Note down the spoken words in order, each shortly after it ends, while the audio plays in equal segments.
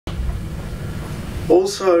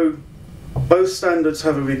Also, both standards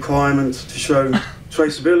have a requirement to show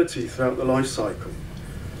traceability throughout the life cycle.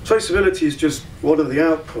 Traceability is just one of the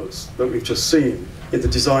outputs that we've just seen in the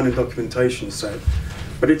design and documentation set,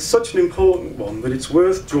 but it's such an important one that it's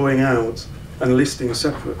worth drawing out and listing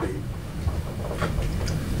separately.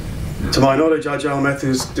 To my knowledge, Agile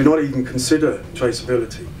methods do not even consider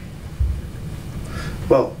traceability.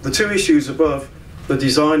 Well, the two issues above, the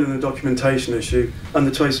design and the documentation issue and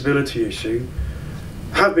the traceability issue,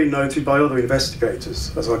 have been noted by other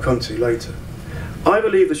investigators, as I'll come to later. I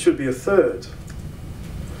believe there should be a third.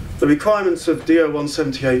 The requirements of DO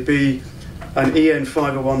 178B and EN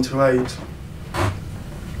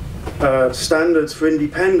 50128 standards for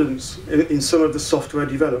independence in some of the software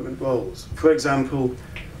development roles. For example,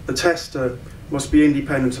 the tester must be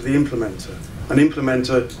independent of the implementer. An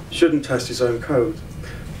implementer shouldn't test his own code.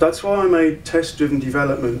 That's why I made test-driven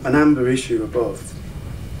development an amber issue above.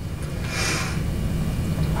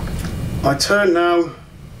 I turn now,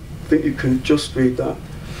 I think you can just read that.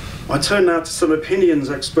 I turn now to some opinions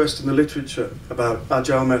expressed in the literature about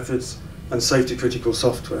Agile methods and safety-critical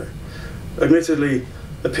software. Admittedly,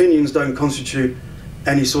 opinions don't constitute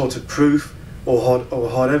any sort of proof or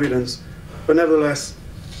hard evidence, but nevertheless,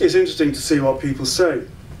 it's interesting to see what people say.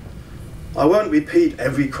 I won't repeat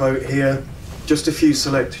every quote here, just a few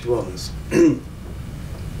selected ones.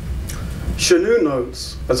 Chanu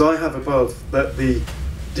notes, as I have above, that the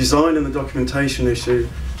design and the documentation issue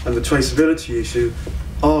and the traceability issue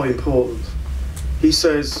are important. He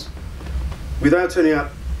says, without any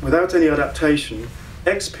adaptation,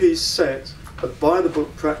 XP's set of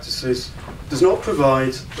by-the-book practices does not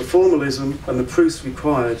provide the formalism and the proofs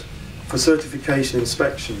required for certification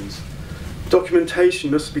inspections.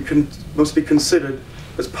 Documentation must be considered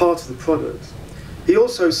as part of the product. He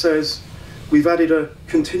also says we've added a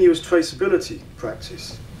continuous traceability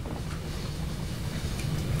practice.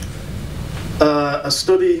 A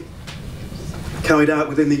study carried out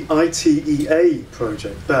within the ITEA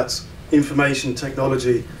project, that's Information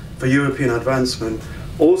Technology for European Advancement,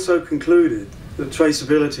 also concluded that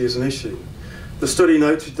traceability is an issue. The study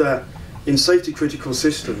noted that in safety-critical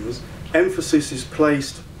systems, emphasis is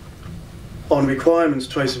placed on requirements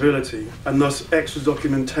traceability, and thus extra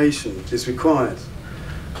documentation is required.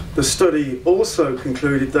 The study also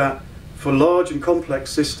concluded that for large and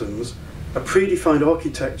complex systems, a predefined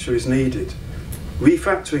architecture is needed.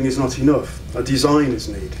 Refactoring is not enough, a design is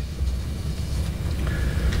needed.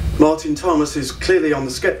 Martin Thomas is clearly on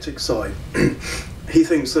the skeptic side. He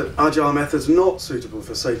thinks that Agile methods are not suitable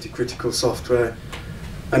for safety-critical software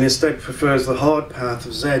and instead prefers the hard path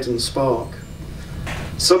of Z and Spark.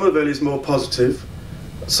 Somerville is more positive,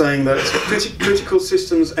 saying that critical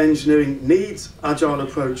systems engineering needs Agile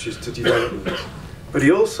approaches to development, but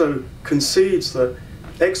he also concedes that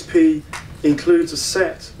XP includes a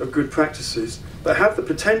set of good practices that have the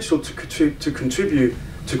potential to contribute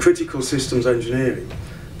to critical systems engineering.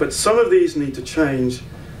 But some of these need to change,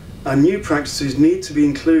 and new practices need to be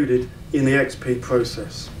included in the XP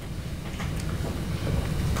process.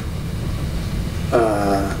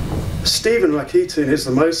 Stephen Rakitin is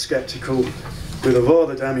the most sceptical, with a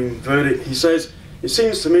rather damning verdict. He says, "It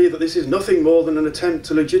seems to me that this is nothing more than an attempt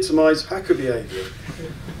to legitimize hacker behavior."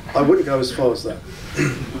 I wouldn't go as far as that.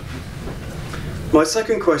 My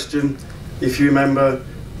second question, if you remember,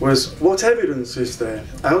 was what evidence is there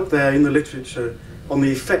out there in the literature on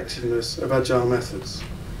the effectiveness of Agile methods?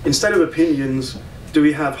 Instead of opinions, do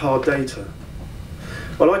we have hard data?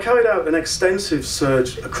 Well, I carried out an extensive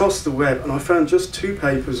search across the web and I found just 2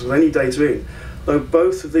 papers with any data in, though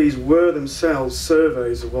both of these were themselves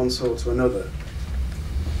surveys of one sort or another.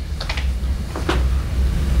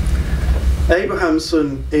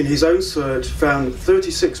 Abrahamson, in his own search, found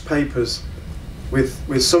 36 papers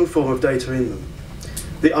with some form of data in them.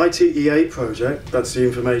 The ITEA project, that's the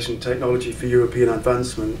Information Technology for European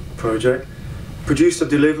Advancement project, produced a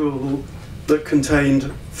deliverable that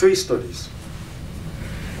contained 3 studies.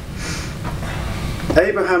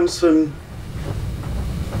 Abrahamson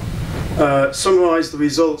summarised the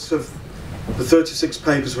results of the 36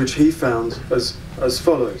 papers which he found as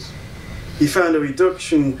follows. He found a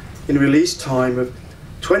reduction in release time of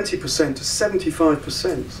 20% to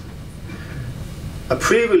 75%. A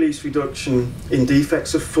pre-release reduction in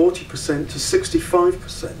defects of 40% to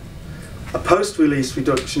 65%. A post-release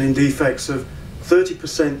reduction in defects of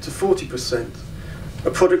 30% to 40%.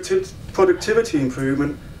 A productivity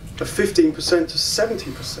improvement of 15% to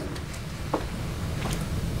 70%.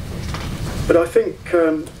 But I think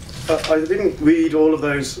I didn't read all of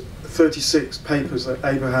those 36 papers that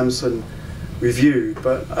Abrahamson reviewed,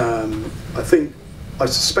 but I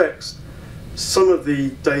suspect some of the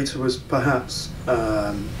data was perhaps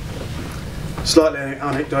slightly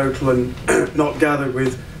anecdotal and not gathered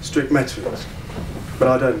with strict metrics, but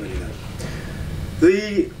I don't really know.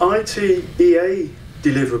 The ITEA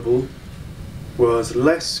deliverable was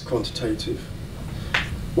less quantitative.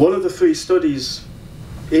 One of the 3 studies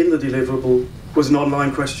in the deliverable was an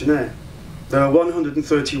online questionnaire. There are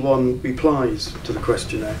 131 replies to the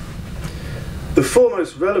questionnaire. The 4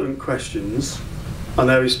 most relevant questions and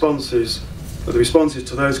their responses, the responses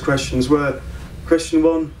to those questions were: question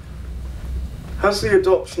 1, has the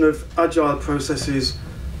adoption of agile processes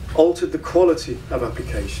altered the quality of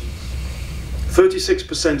applications?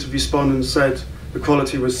 36% of respondents said the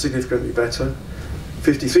quality was significantly better,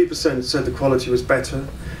 53% said the quality was better,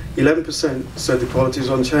 11% said the quality was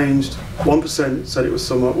unchanged, 1% said it was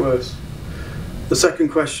somewhat worse. The second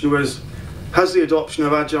question was, has the adoption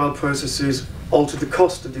of agile processes altered the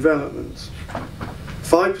cost of development?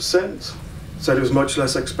 5% said it was much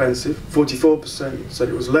less expensive, 44% said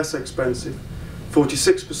it was less expensive,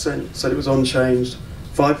 46% said it was unchanged,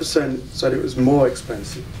 5% said it was more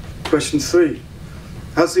expensive. Question 3,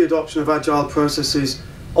 has the adoption of agile processes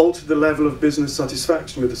altered the level of business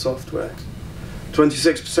satisfaction with the software?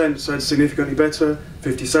 26% said significantly better,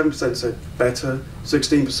 57% said better,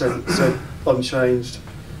 16% said unchanged,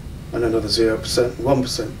 and another 0%,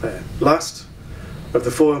 1% there. Last of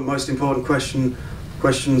the 4 most important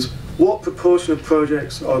questions, what proportion of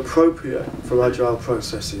projects are appropriate for agile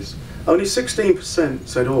processes? Only 16%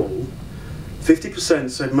 said all, 50%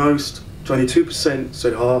 said most, 22%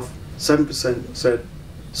 said half, 7% said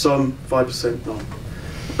some, 5% none.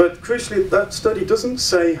 But crucially, that study doesn't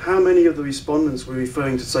say how many of the respondents were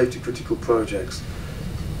referring to safety-critical projects.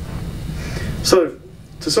 So,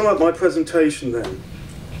 to sum up my presentation then,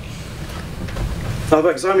 I've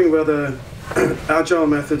examined whether agile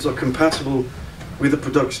methods are compatible with the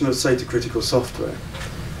production of safety-critical software.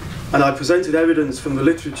 And I presented evidence from the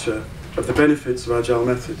literature of the benefits of agile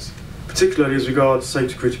methods, particularly as regards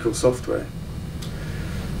safety-critical software.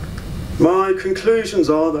 My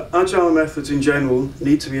conclusions are that agile methods in general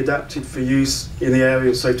need to be adapted for use in the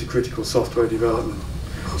area of safety-critical software development.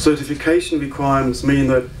 Certification requirements mean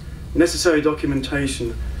that necessary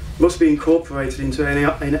documentation must be incorporated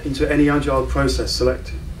into any agile process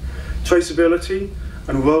selected. Traceability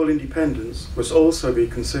and role independence must also be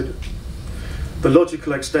considered. The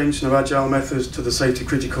logical extension of agile methods to the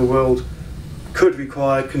safety-critical world could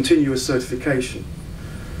require continuous certification.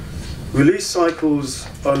 Release cycles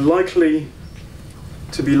are likely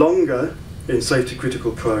to be longer in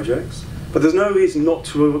safety-critical projects, but there's no reason not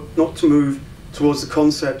to move towards the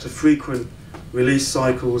concept of frequent release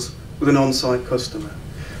cycles with an on-site customer.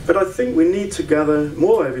 But I think we need to gather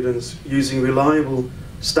more evidence using reliable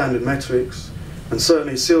standard metrics, and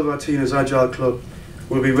certainly Silva Atina's Agile Club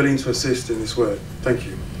will be willing to assist in this work. Thank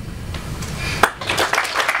you.